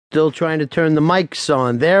Still trying to turn the mics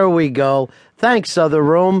on. There we go. Thanks, other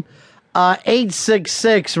room.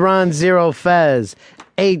 866 Ron Zero Fez.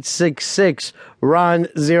 866 Ron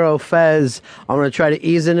Zero Fez. I'm going to try to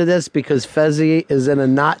ease into this because Fezzy is in a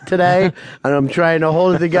knot today, and I'm trying to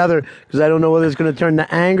hold it together because I don't know whether it's going to turn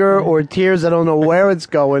to anger or tears. I don't know where it's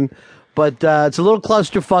going. But it's a little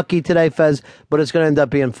clusterfucky today, Fez, but it's going to end up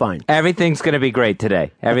being fine. Everything's going to be great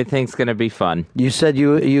today. Everything's going to be fun. You said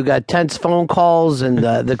you got tense phone calls, and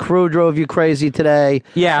the crew drove you crazy today.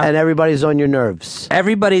 Yeah. And everybody's on your nerves.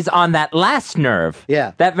 Everybody's on that last nerve.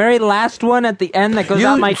 Yeah. That very last one at the end that goes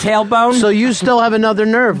out my tailbone. So you still have another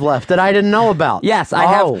nerve left that I didn't know about. Yes,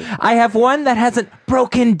 I have one that hasn't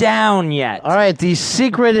broken down yet. All right, the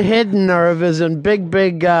secret hidden nerve is in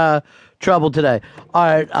big trouble today. All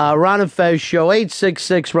right, Ron and Fez show,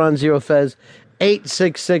 866 Ron Zero Fez,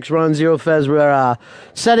 866 Ron Zero Fez. We're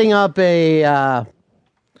setting up I'd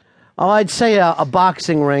say a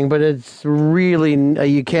boxing ring, but it's really,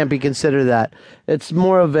 you can't be considered that. It's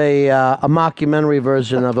more of a mockumentary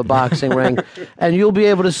version of a boxing ring, and you'll be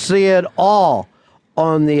able to see it all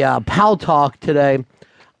on the Pal Talk today.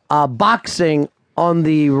 Boxing on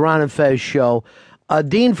the Ron and Fez show.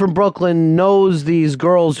 Dean from Brooklyn knows these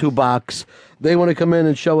girls who box. They want to come in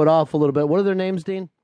and show it off a little bit. What are their names, Dean?